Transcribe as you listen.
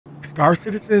Star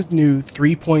Citizen's new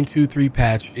 3.23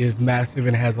 patch is massive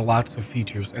and has lots of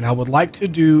features, and I would like to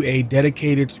do a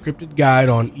dedicated scripted guide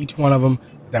on each one of them.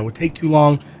 That would take too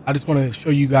long. I just want to show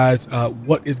you guys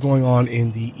what is going on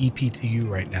in the EPTU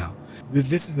right now.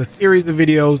 This is a series of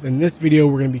videos. In this video,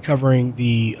 we're going to be covering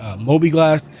the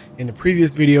MobiGlas. In the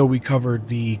previous video, we covered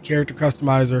the character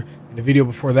customizer. In the video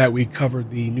before that, we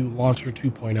covered the new Launcher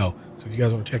 2.0. So if you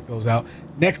guys want to check those out.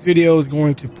 Next video is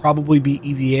going to probably be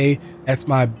EVA. That's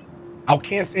I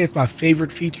can't say it's my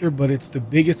favorite feature, but it's the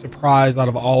biggest surprise out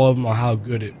of all of them on how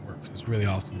good it works. It's really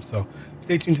awesome. So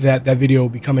stay tuned to that. That video will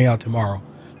be coming out tomorrow.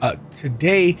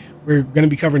 Today, we're going to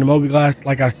be covering the MobiGlas,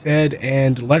 like I said,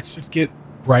 and let's just get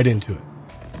right into it.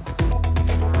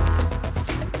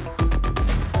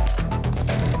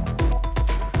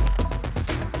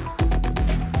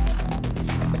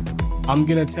 I'm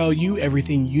going to tell you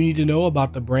everything you need to know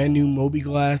about the brand new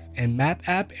MobiGlas and map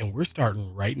app, and we're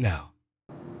starting right now.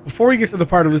 Before we get to the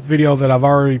part of this video that I've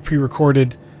already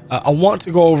pre-recorded, I want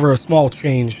to go over a small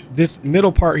change. This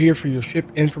middle part here for your ship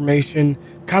information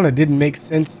kind of didn't make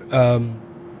sense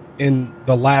in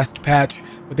the last patch,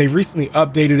 but they've recently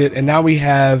updated it, and now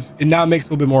it now makes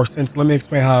a little bit more sense. Let me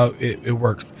explain how it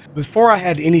works. Before I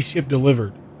had any ship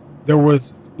delivered, there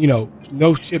was,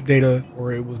 no ship data,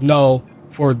 or it was null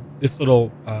for this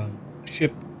little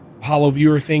ship holo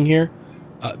viewer thing here.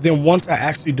 Then once I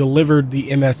actually delivered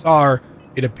the MSR,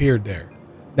 it appeared there.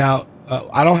 Now,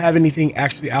 I don't have anything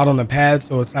actually out on the pad,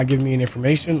 so it's not giving me any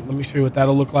information. Let me show you what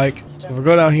that'll look like. So if I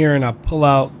go down here and I pull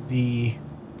out the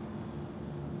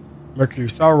Mercury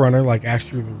Star Runner, like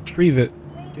actually retrieve it,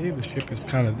 okay, the ship is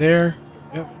kind of there.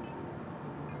 Yep.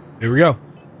 There we go.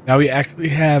 Now we actually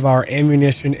have our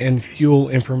ammunition and fuel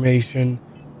information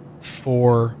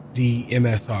for the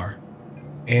MSR.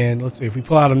 And let's see, if we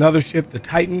pull out another ship, the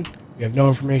Titan, we have no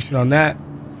information on that.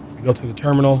 We go to the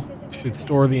terminal, it should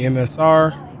store the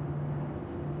MSR,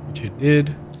 which it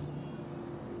did,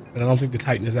 but I don't think the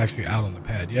Titan is actually out on the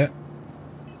pad yet.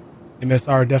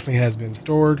 MSR definitely has been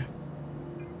stored.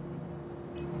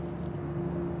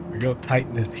 There we go,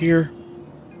 Titan is here.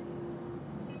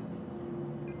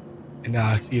 And now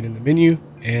I see it in the menu,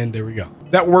 and there we go.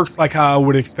 That works like how I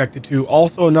would expect it to.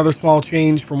 Also, another small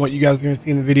change from what you guys are going to see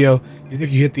in the video is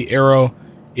if you hit the arrow,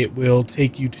 it will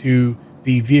take you to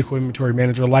the vehicle inventory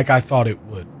manager like I thought it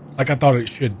would, like I thought it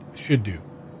should do.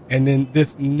 And then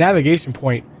this navigation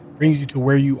point brings you to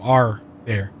where you are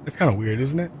there. It's kind of weird,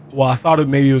 isn't it? Well, I thought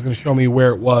maybe it was going to show me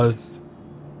where it was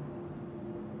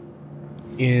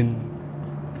in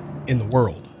the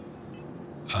world.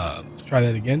 Let's try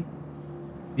that again.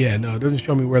 Yeah, no, it doesn't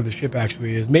show me where the ship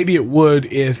actually is. Maybe it would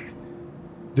if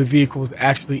the vehicle is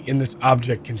actually in this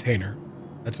object container.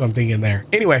 That's what I'm thinking there.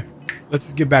 Anyway, let's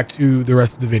just get back to the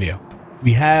rest of the video.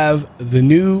 We have the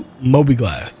new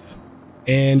MobiGlas.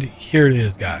 And here it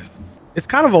is, guys. It's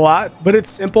kind of a lot, but it's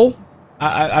simple.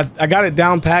 I got it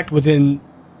down packed within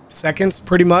seconds,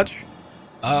 pretty much.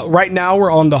 Right now,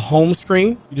 we're on the home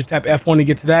screen. You just tap F1 to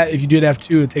get to that. If you did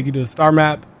F2, it'll take you to the star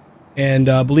map. And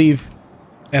I believe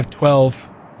F12.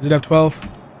 Is it F12?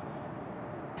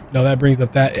 No, that brings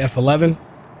up that F11.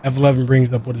 F11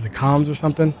 brings up, what is it, comms or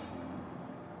something?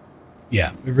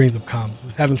 Yeah, it brings up comms. I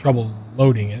was having trouble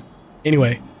loading it.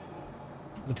 Anyway,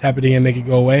 let's tap it again, make it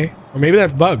go away. Or maybe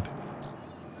that's bugged.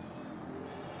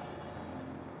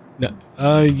 No,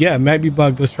 yeah, it might be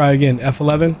bugged. Let's try it again.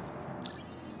 F11.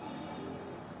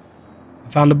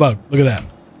 I found the bug. Look at that.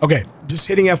 Okay, just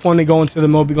hitting F1 to go into the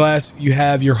MobiGlas. You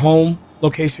have your home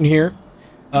location here.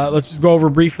 Let's just go over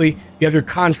briefly. You have your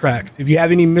contracts. If you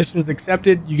have any missions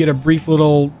accepted, you get a brief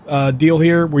little deal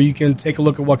here where you can take a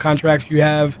look at what contracts you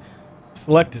have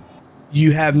selected.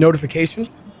 You have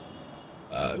notifications,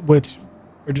 which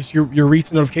are just your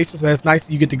recent notifications. So that's nice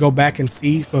that you get to go back and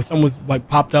see. So if someone was like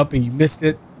popped up and you missed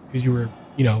it because you were,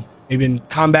 maybe in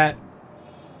combat,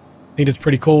 I think that's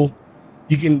pretty cool.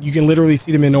 You can literally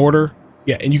see them in order.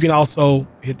 Yeah, and you can also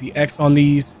hit the X on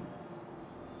these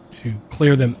to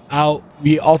clear them out.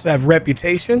 We also have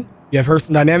reputation. You have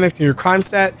Hurston Dynamics and your crime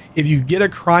stat. If you get a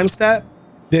crime stat,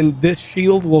 then this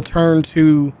shield will turn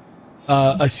to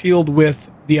a shield with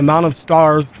the amount of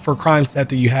stars for crime stat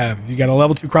that you have. If you got a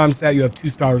level 2 crime stat, you have 2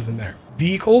 stars in there.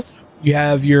 Vehicles, you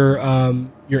have your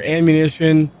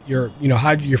ammunition, your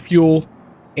fuel,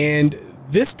 and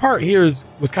this part here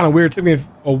was kind of weird. It took me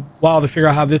a while to figure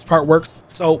out how this part works.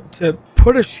 So to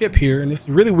put a ship here, and this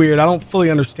is really weird, I don't fully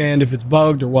understand if it's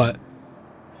bugged or what.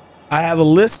 I have a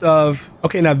list of,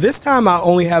 okay, now this time I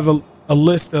only have a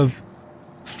list of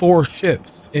 4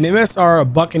 ships, an MSR, a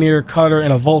Buccaneer, Cutter,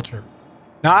 and a Vulture.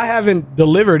 Now I haven't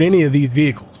delivered any of these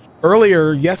vehicles.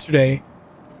 Earlier yesterday,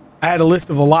 I had a list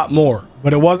of a lot more,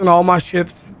 but it wasn't all my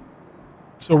ships.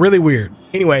 So really weird.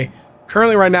 Anyway,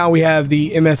 currently right now we have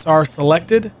the MSR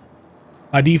selected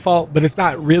by default, but it's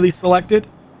not really selected.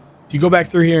 If you go back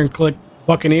through here and click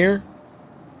Buccaneer,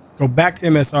 go back to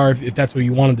MSR if that's what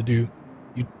you wanted to do.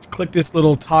 You click this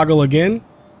little toggle again,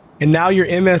 and now your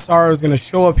MSR is going to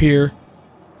show up here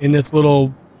in this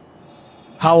little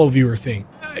hollow viewer thing.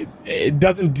 It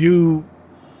doesn't do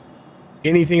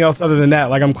anything else other than that.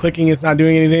 Like, I'm clicking, it's not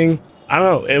doing anything. I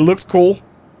don't know. It looks cool.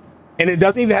 And it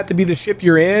doesn't even have to be the ship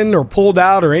you're in or pulled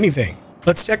out or anything.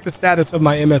 Let's check the status of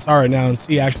my MSR right now and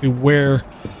see actually where,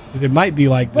 because it might be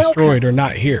like destroyed or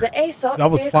not here. I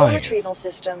was fine. Retrieval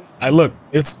system. Look,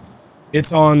 it's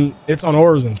on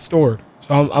orders and stored.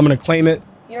 So I'm gonna claim it.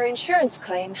 Your insurance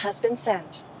claim has been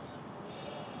sent.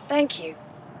 Thank you.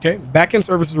 Okay, backend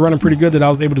service is running pretty good that I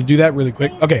was able to do that really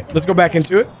quick. Okay, let's go back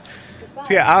into it.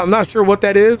 So yeah, I'm not sure what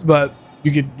that is, but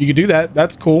you could do that.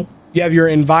 That's cool. You have your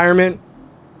environment.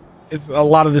 It's a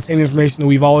lot of the same information that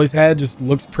we've always had, just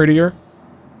looks prettier.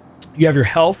 You have your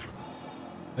health.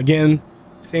 Again,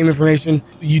 same information.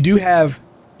 You do have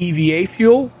EVA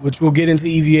fuel, which we'll get into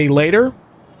EVA later.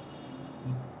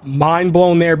 Mind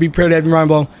blown there. Be prepared to have your mind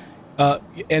blown.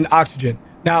 And oxygen.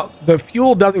 Now, the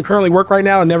fuel doesn't currently work right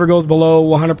now. It never goes below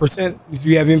 100%. So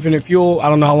you have infinite fuel. I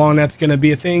don't know how long that's going to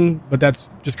be a thing, but that's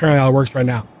just currently how it works right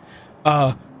now.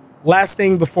 Last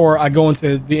thing before I go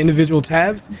into the individual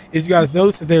tabs is you guys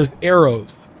notice that there's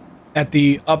arrows at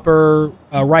the upper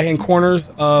right-hand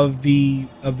corners of the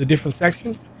different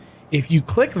sections. If you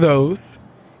click those,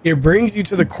 it brings you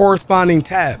to the corresponding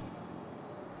tab.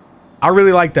 I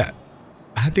really like that.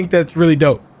 I think that's really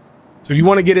dope. So if you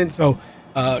want to get in,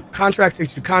 contracts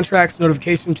takes you to contracts,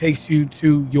 notification takes you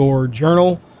to your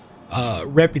journal,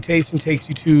 reputation takes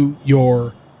you to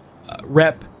your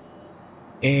rep,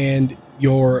 and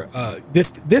your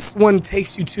this one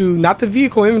takes you to not the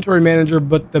vehicle inventory manager,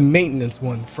 but the maintenance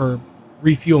one for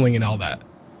refueling and all that.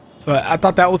 So I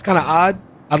thought that was kind of odd.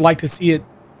 I'd like to see it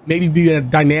maybe be a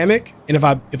dynamic, and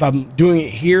if I'm doing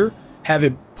it here, have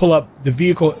it pull up the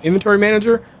vehicle inventory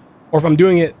manager, or if I'm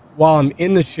doing it while I'm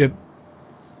in the ship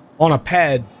on a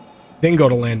pad, then go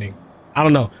to landing. I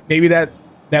don't know. Maybe that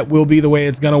will be the way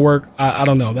it's gonna work. I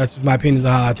don't know. That's just my opinion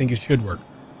on how I think it should work.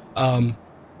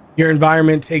 Your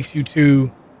environment takes you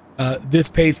to this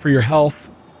page for your health,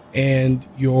 and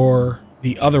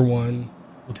the other one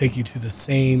will take you to the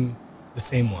same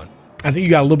one. I think you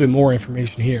got a little bit more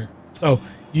information here. So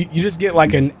you just get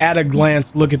like an at a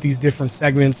glance look at these different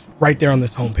segments right there on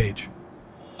this homepage.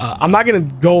 I'm not gonna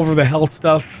go over the health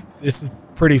stuff. This is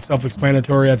pretty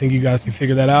self-explanatory. I think you guys can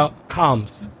figure that out.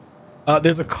 Comms.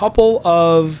 There's a couple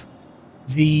of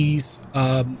these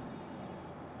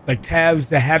like tabs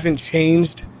that haven't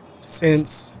changed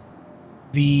since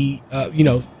the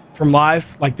from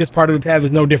live. Like this part of the tab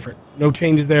is no different. No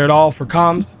changes there at all for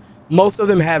comms. Most of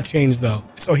them have changed though.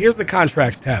 So here's the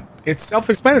contracts tab. It's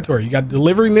self-explanatory. You got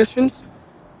delivery missions.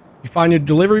 You find your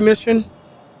delivery mission,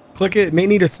 click it. It may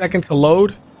need a second to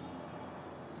load.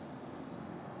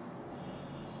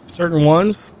 Certain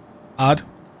ones, odd.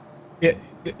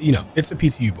 It's a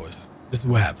PTU, boys. This is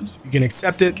what happens. You can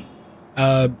accept it.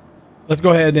 Let's go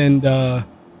ahead and we're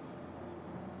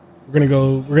gonna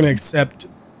go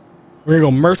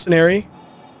mercenary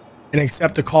and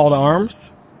accept a call to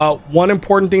arms. One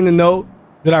important thing to note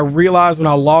that I realized when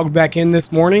I logged back in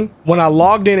this morning, when I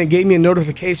logged in, it gave me a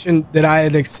notification that I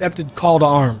had accepted call to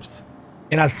arms.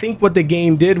 And I think what the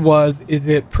game did is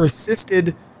it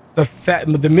persisted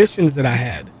the missions that I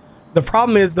had. The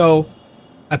problem is though,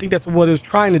 I think that's what it was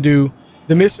trying to do.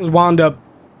 The missions wound up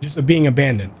just being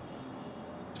abandoned.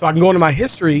 So I can go into my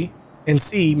history and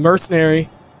see mercenary,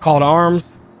 call to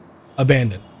arms,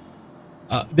 abandoned.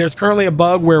 There's currently a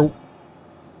bug where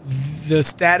the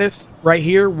status right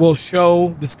here will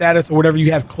show the status of whatever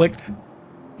you have clicked.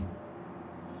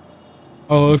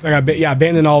 Oh, it looks like I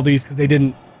abandoned all these because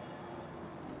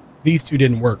these two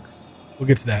didn't work. We'll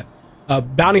get to that.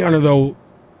 Bounty Hunter though,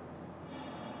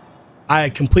 I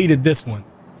completed this one,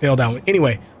 failed that one.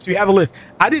 Anyway, so you have a list.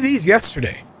 I did these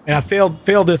yesterday and I failed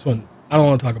this one. I don't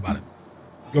want to talk about it.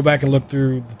 Go back and look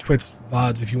through the Twitch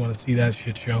VODs if you want to see that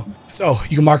shit show. So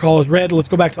you can mark all as red. Let's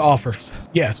go back to offers.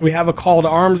 Yes, we have a call to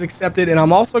arms accepted, and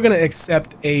I'm also going to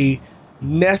accept a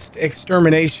nest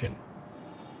extermination.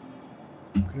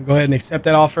 I'm going to go ahead and accept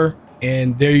that offer.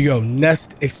 And there you go,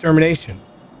 nest extermination.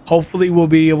 Hopefully we'll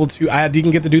be able to, I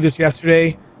didn't get to do this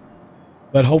yesterday,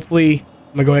 but hopefully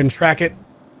I'm gonna go ahead and track it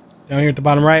down here at the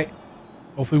bottom right.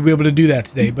 Hopefully we'll be able to do that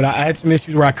today, but I had some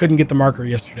issues where I couldn't get the marker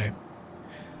yesterday.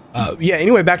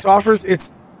 Anyway, back to offers.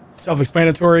 It's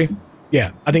self-explanatory.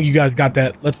 Yeah, I think you guys got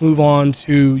that. Let's move on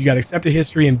to, you got accepted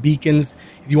history and beacons.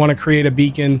 If you want to create a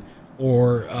beacon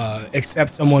or accept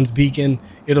someone's beacon,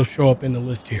 it'll show up in the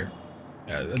list here.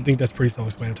 I think that's pretty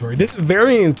self-explanatory. This is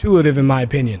very intuitive in my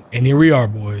opinion. And here we are,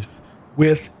 boys,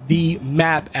 with the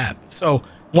map app. So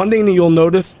one thing that you'll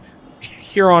notice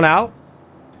here on out,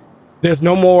 there's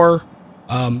no more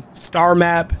star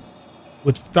map,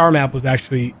 which star map was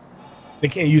actually, they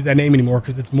can't use that name anymore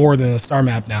because it's more than a star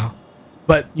map now.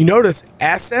 But you notice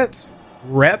assets,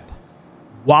 rep,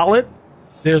 wallet,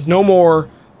 there's no more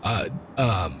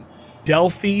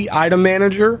Delphi item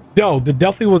manager. No, the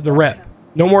Delphi was the rep.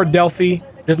 No more Delphi.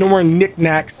 There's no more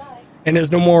knickknacks, and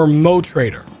there's no more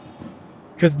MoTrader,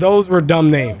 because those were dumb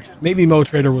names. Maybe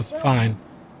MoTrader was fine,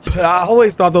 but I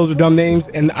always thought those were dumb names,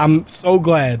 and I'm so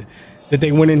glad that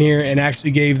they went in here and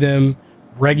actually gave them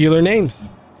regular names.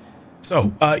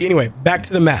 So anyway, back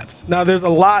to the maps. Now there's a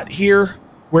lot here.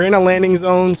 We're in a landing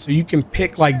zone, so you can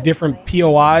pick like different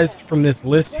POIs from this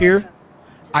list here.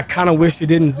 I kind of wish it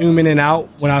didn't zoom in and out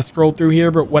when I scroll through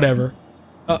here, but whatever.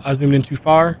 I zoomed in too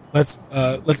far. Let's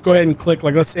go ahead and click.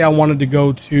 Like, let's say I wanted to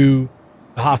go to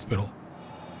the hospital.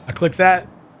 I click that,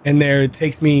 and there it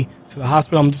takes me to the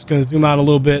hospital. I'm just going to zoom out a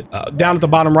little bit. Down at the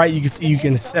bottom right, you can see you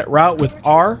can set route with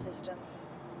R.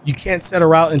 You can't set a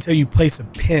route until you place a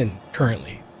pin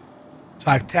currently. So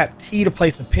I tap T to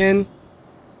place a pin.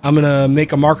 I'm going to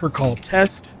make a marker called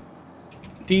test.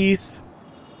 These.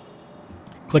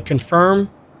 Click confirm.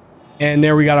 And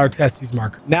there we got our testes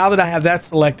marker. Now that I have that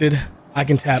selected, I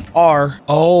can tap R.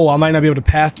 Oh, I might not be able to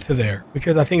path to there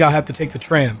because I think I'll have to take the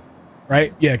tram,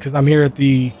 right? Yeah, because I'm here at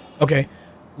the, okay.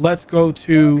 Let's go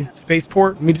to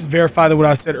spaceport. Let me just verify that what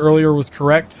I said earlier was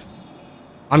correct.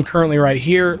 I'm currently right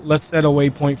here. Let's set a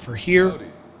waypoint for here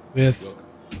with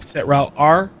set route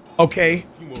R. Okay.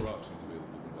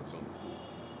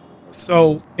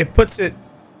 So it puts it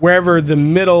wherever the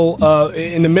middle,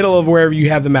 in the middle of wherever you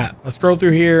have the map. I scroll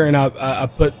through here and I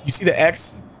put, you see the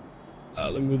X?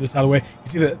 Let me move this out of the way. You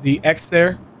see the X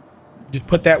there? You just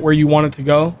put that where you want it to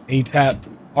go, and you tap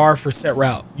R for set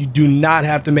route. You do not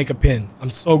have to make a pin. I'm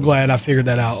so glad I figured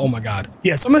that out. Oh my God.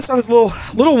 Yeah, some of this stuff is a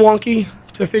little wonky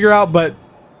to figure out, but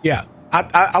yeah,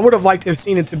 I would have liked to have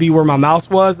seen it to be where my mouse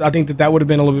was. I think that would have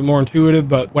been a little bit more intuitive,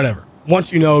 but whatever.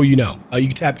 Once you know, you know. You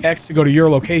can tap X to go to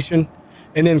your location,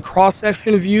 and then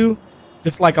cross-section view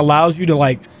just like allows you to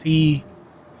like see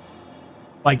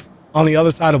like on the other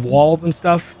side of walls and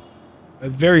stuff.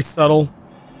 Very subtle.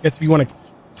 I guess if you want to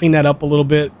clean that up a little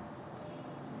bit.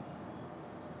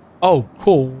 Oh,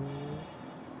 cool.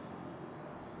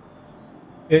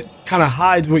 It kind of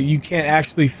hides what you can't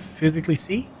actually physically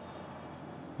see.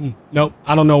 Nope,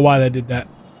 I don't know why that did that.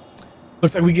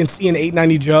 Looks like we can see an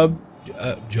 890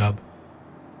 Jub.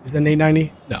 Is that an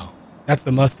 890? No, that's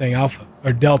the Mustang Alpha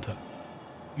or Delta.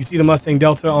 You see the Mustang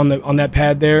Delta on that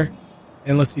pad there.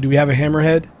 And let's see, do we have a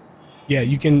hammerhead? Yeah,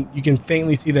 you can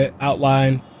faintly see the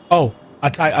outline. Oh,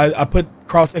 I put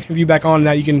cross-section view back on.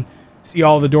 Now you can see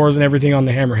all the doors and everything on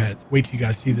the hammerhead. Wait till you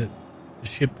guys see the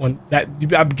ship one. That,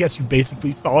 I guess you basically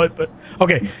saw it, but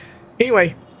okay.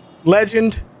 Anyway,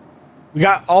 legend. We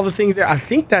got all the things there. I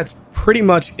think that's pretty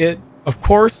much it. Of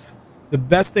course, the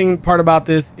best part about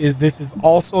this is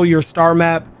also your star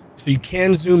map, so you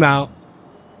can zoom out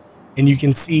and you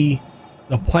can see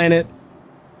the planet.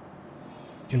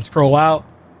 You can scroll out.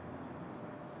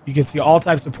 You can see all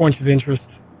types of points of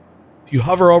interest. If you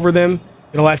hover over them,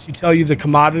 it'll actually tell you the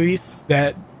commodities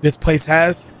that this place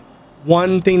has.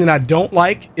 One thing that I don't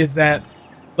like is that,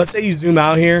 let's say you zoom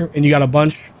out here and you got a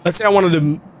bunch. Let's say I wanted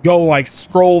to go like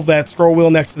scroll that scroll wheel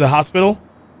next to the hospital.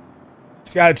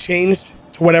 See how it changed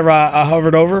to whatever I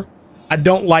hovered over? I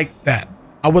don't like that.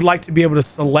 I would like to be able to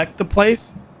select the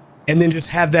place and then just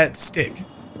have that stick,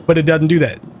 but it doesn't do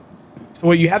that. So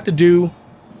what you have to do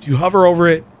is you hover over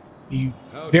it. You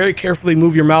very carefully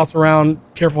move your mouse around,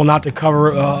 careful not to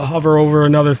hover over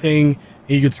another thing, and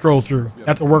you could scroll through.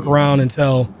 That's a workaround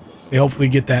until they hopefully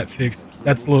get that fixed.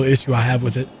 That's a little issue I have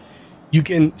with it. You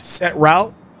can set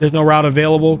route. There's no route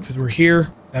available because we're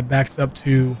here. That backs up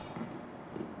to,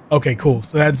 okay, cool.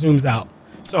 So that zooms out.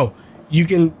 So you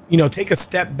can, take a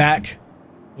step back.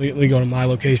 Let me go to my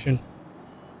location.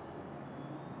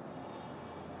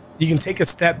 You can take a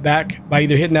step back by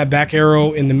either hitting that back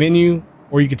arrow in the menu,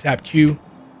 or you could tap Q,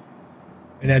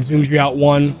 and that zooms you out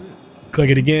one.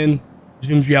 Click it again,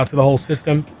 zooms you out to the whole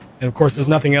system. And of course, there's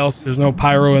nothing else. There's no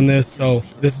pyro in this, so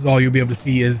this is all you'll be able to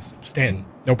see is Stanton.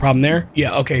 No problem there.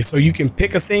 Yeah, okay, so you can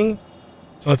pick a thing.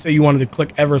 So let's say you wanted to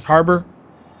click Everest Harbor.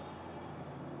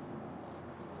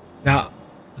 Now,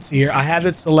 let's see here. I have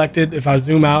it selected. If I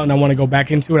zoom out and I want to go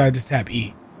back into it, I just tap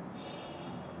E.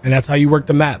 And that's how you work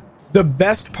the map. The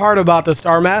best part about the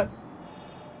star map,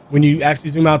 when you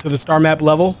actually zoom out to the star map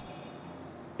level,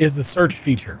 is the search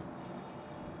feature.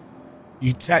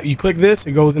 You click this,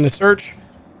 it goes into search,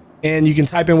 and you can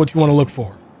type in what you want to look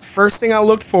for. First thing I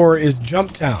looked for is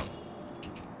Jumptown.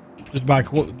 Just by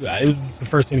it was just the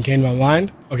first thing that came to my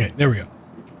mind. Okay, there we go.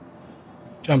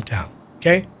 Jumptown.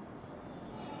 Okay.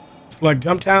 Select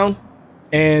Jumptown,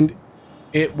 and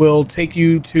it will take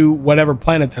you to whatever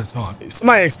planet that's on.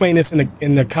 Somebody explain this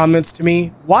in the comments to me.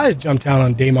 Why is Jumptown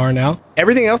on Daymar now?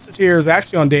 Everything else is here is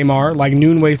actually on Daymar, like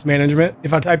Noon Waste Management.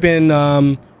 If I type in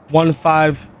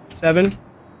 157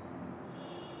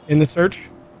 in the search,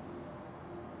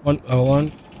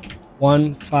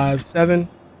 157.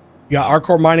 You got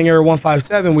MultiCorp Mining Area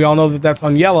 157. We all know that that's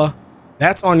on Yella.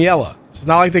 That's on Yella. It's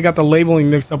not like they got the labeling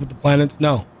mixed up with the planets.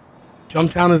 No.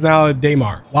 Jumptown is now at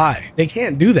Daymar. Why? They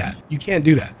can't do that. You can't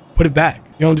do that. Put it back.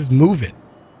 You don't just move it.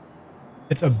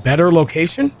 It's a better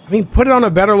location? I mean, put it on a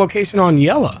better location on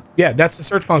Yella. Yeah, that's the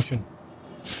search function.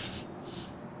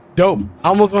 Dope. I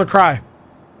almost want to cry.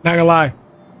 Not gonna lie.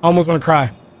 I almost want to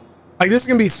cry. Like, this is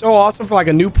gonna be so awesome for like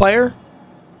a new player.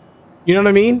 You know what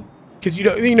I mean? Because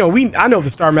I know the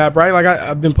star map, right? Like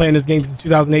I've been playing this game since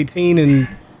 2018, and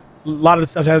a lot of the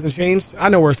stuff hasn't changed. I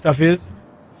know where stuff is,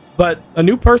 but a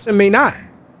new person may not.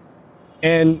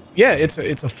 And yeah, it's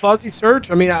a fuzzy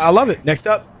search. I mean, I love it. Next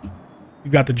up,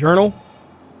 you've got the journal.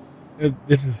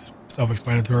 This is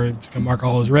self-explanatory. I'm just gonna mark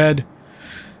all as red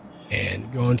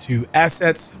and go into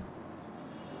assets.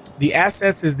 The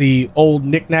assets is the old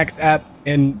Knickknacks app,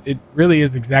 and it really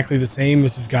is exactly the same.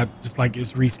 It's just like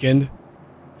it's reskinned.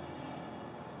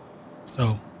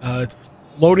 So it's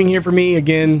loading here for me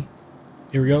again.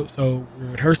 Here we go. So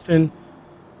we're at Hurston,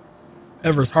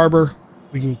 Evers Harbor.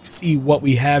 We can see what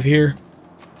we have here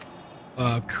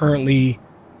currently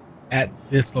at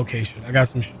this location. I got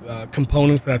some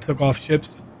components that I took off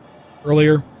ships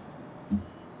earlier.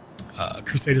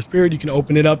 Crusader Spirit. You can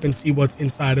open it up and see what's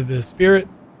inside of the Spirit.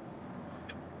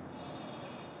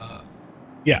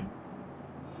 Yeah.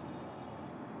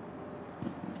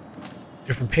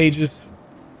 Different pages.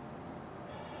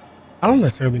 I don't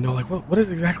necessarily know, like, what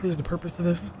exactly is the purpose of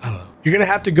this? I don't know. You're going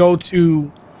to have to go to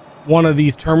one of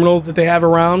these terminals that they have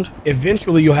around.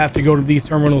 Eventually, you'll have to go to these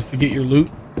terminals to get your loot.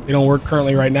 They don't work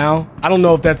currently right now. I don't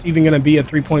know if that's even going to be a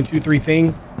 3.23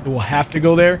 thing. It will have to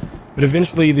go there. But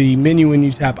eventually, the menu, when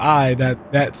you tap I,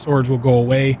 that storage will go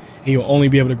away, and you'll only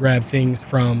be able to grab things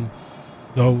from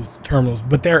those terminals.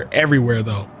 But they're everywhere,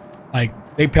 though.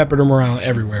 Like, they peppered them around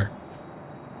everywhere.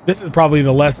 This is probably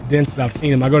the less dense that I've seen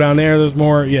them. I go down there, there's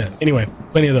more. Yeah, anyway,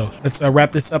 plenty of those. Let's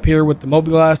wrap this up here with the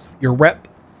MobiGlas. Your rep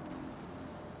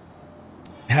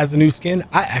has a new skin.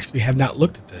 I actually have not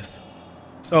looked at this.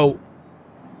 So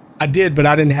I did, but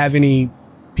I didn't have any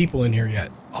people in here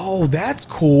yet. Oh, that's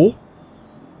cool.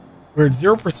 We're at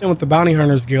 0% with the Bounty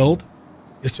Hunters Guild.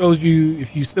 It shows you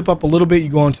if you slip up a little bit, you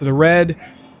go into the red.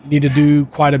 You need to do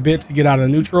quite a bit to get out of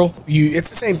neutral.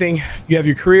 It's the same thing. You have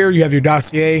your career, you have your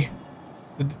dossier.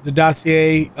 The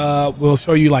dossier will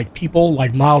show you like people,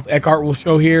 like Miles Eckhart will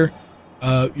show here.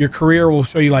 Your career will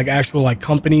show you like actual like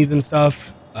companies and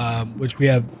stuff, which we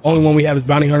have. Only one we have is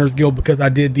Bounty Hunters Guild because I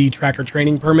did the tracker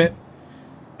training permit.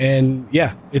 And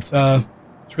yeah, it's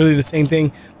really the same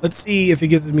thing. Let's see if it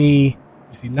gives me,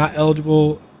 let's see, not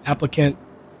eligible applicant.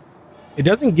 It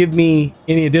doesn't give me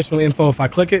any additional info if I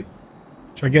click it,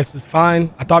 which I guess is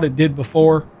fine. I thought it did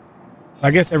before. I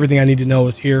guess everything I need to know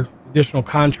is here. Additional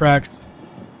contracts.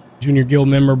 Junior guild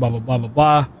member, blah, blah, blah, blah,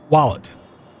 blah. Wallet.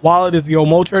 Wallet is the old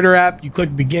MoTrader app. You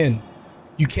click begin.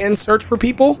 You can search for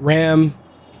people. Ram.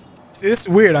 See, this is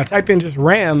weird. I type in just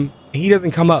Ram, and he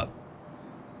doesn't come up.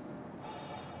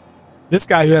 This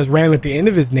guy who has Ram at the end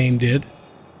of his name did.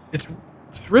 It's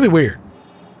really weird.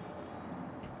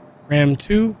 Ram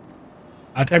 2.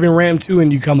 I type in Ram 2,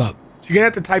 and you come up. So you're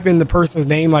going to have to type in the person's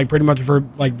name, like pretty much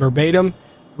verbatim,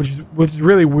 which is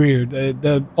really weird.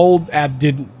 The old app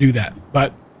didn't do that,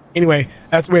 but anyway,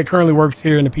 that's the way it currently works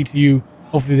here in the PTU.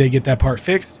 Hopefully they get that part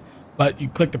fixed. But you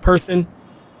click the person,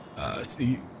 so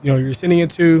you're sending it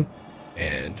to,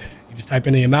 and you just type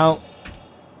in the amount.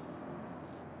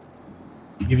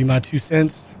 Give you my 2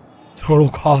 cents. Total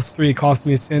cost 3. It cost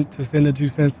me a cent to send the 2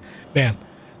 cents. Bam!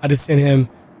 I just sent him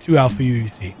 2 Alpha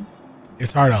UEC.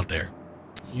 It's hard out there,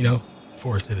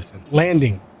 for a citizen.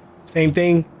 Landing, same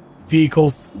thing.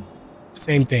 Vehicles,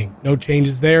 same thing. No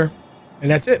changes there. And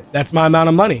that's it. That's my amount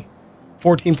of money.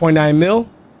 14.9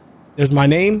 mil. There's my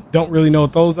name. Don't really know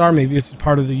what those are. Maybe this is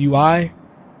part of the UI.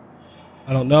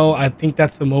 I don't know. I think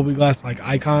that's the MobiGlas like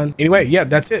icon. Anyway, yeah,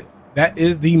 that's it. That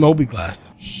is the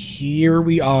MobiGlas. Here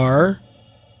we are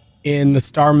in the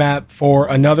star map for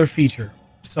another feature.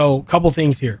 So a couple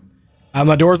things here.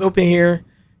 My door's open here.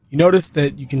 You notice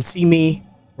that you can see me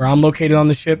where I'm located on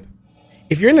the ship.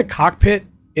 If you're in the cockpit,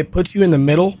 it puts you in the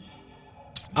middle.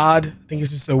 It's odd. I think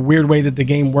it's just a weird way that the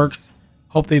game works.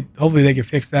 Hopefully they can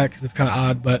fix that because it's kind of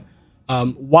odd. But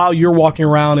while you're walking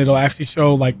around, it'll actually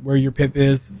show like where your pip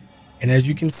is, and as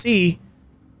you can see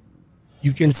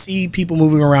people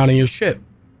moving around in your ship.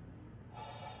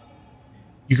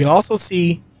 You can also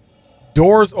see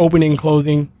doors opening and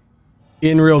closing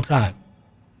in real time,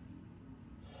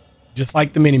 just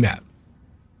like the minimap.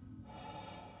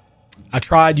 I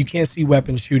tried. You can't see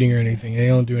weapons shooting or anything. They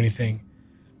don't do anything,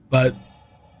 but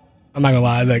I'm not gonna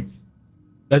lie, like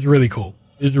that's really cool.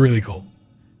 It's really cool.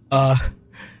 I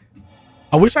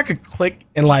wish I could click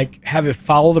and like have it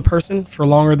follow the person for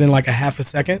longer than like a half a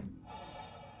second.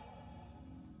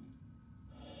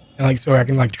 And like so I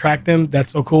can like track them. That's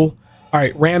so cool. All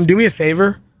right, Ram, do me a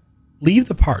favor. Leave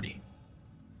the party.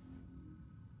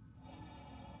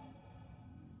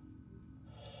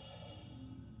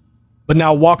 But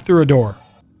now walk through a door.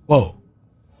 Whoa.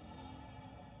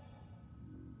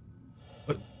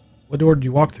 What door did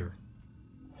you walk through?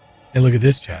 And look at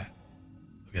this, chat.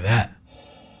 Look at that.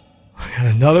 We got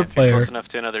another player. If you're close enough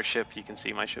to another ship, you can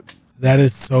see my ship. That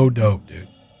is so dope, dude.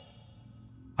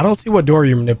 I don't see what door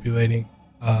you're manipulating,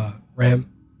 Ram.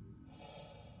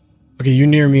 Okay, you're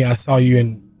near me. I saw you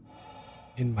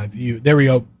in my view. There we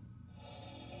go.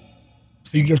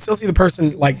 So you can still see the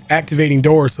person like activating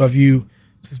doors. So if you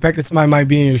suspect that somebody might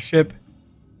be in your ship,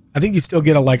 I think you still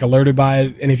get like alerted by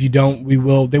it. And if you don't,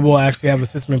 they will actually have a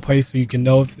system in place so you can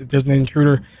know if there's an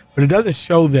intruder. But it doesn't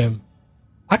show them.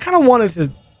 I kind of wanted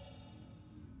to.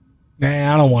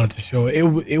 Nah, I don't want it to show it.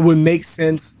 It would make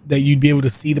sense that you'd be able to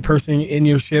see the person in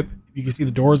your ship. You can see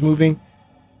the doors moving.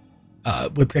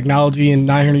 With technology in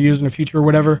 900 years in the future or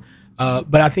whatever.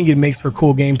 But I think it makes for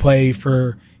cool gameplay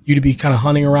for you to be kind of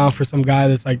hunting around for some guy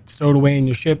that's like stowed away in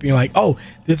your ship. And you're like, oh,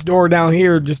 this door down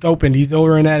here just opened. He's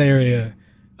over in that area.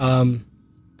 I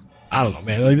don't know,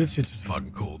 man. Like, this shit's just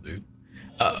fucking cool, dude.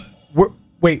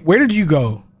 Wait, where did you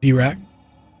go, D-Rack?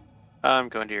 I'm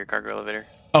going to your cargo elevator.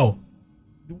 Oh,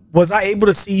 was I able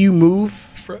to see you move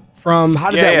from? How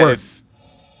did that work?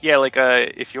 Yeah, like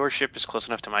if your ship is close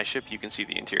enough to my ship, you can see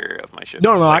the interior of my ship.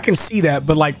 No, I can see that,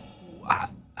 but like,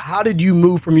 how did you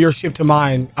move from your ship to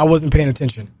mine? I wasn't paying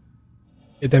attention.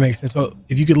 If that makes sense. So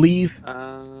if you could leave.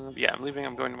 Yeah, I'm leaving.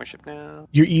 I'm going to my ship now.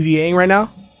 You're EVAing right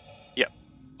now? Yep.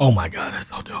 Oh my god, that's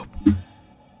so dope.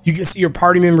 You can see your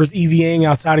party members EVAing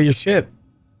outside of your ship.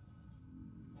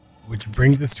 Which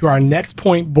brings us to our next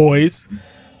point, boys.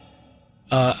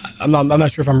 I'm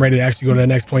not sure if I'm ready to actually go to the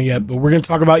next point yet, but we're going to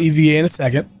talk about EVA in a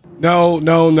second. No,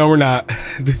 we're not.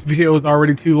 This video is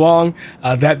already too long.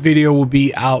 That video will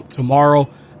be out tomorrow.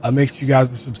 Make sure you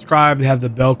guys are subscribed, have the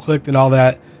bell clicked and all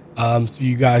that, so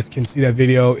you guys can see that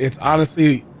video. It's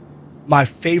honestly my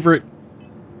favorite.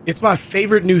 It's my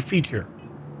favorite new feature.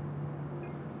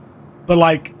 But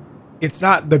like, it's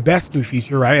not the best new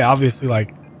feature, right? Obviously,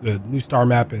 like the new star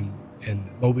map and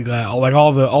MobiGlas, like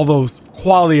all those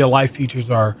quality of life features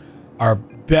are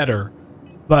better,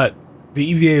 but the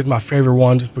EVA is my favorite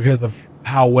one just because of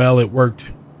how well it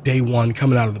worked day one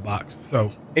coming out of the box.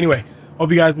 So anyway,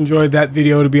 hope you guys enjoyed that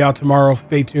video. To be out tomorrow.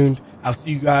 Stay tuned. I'll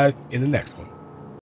see you guys in the next one.